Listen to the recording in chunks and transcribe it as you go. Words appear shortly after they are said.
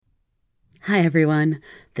Hi, everyone.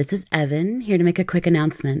 This is Evan, here to make a quick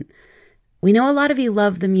announcement. We know a lot of you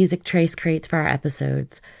love the music Trace creates for our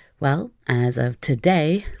episodes. Well, as of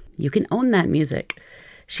today, you can own that music.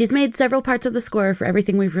 She's made several parts of the score for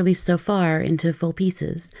everything we've released so far into full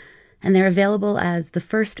pieces, and they're available as the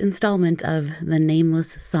first installment of the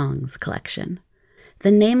Nameless Songs collection. The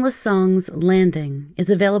Nameless Songs Landing is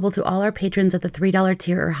available to all our patrons at the $3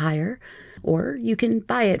 tier or higher, or you can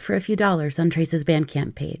buy it for a few dollars on Trace's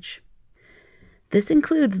Bandcamp page. This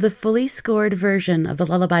includes the fully scored version of the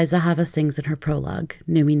lullaby Zahava sings in her prologue,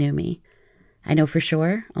 Numi Numi. I know for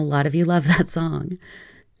sure a lot of you love that song.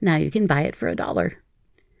 Now you can buy it for $1.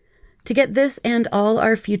 To get this and all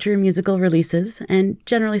our future musical releases, and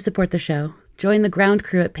generally support the show, join the ground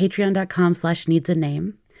crew at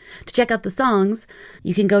patreon.com/needsaname. To check out the songs,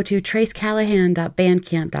 you can go to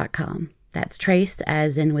tracecallahan.bandcamp.com. That's Trace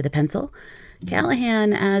as in with a pencil,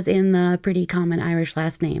 Callahan as in the pretty common Irish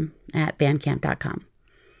last name at bandcamp.com.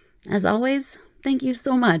 As always, thank you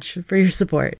so much for your support.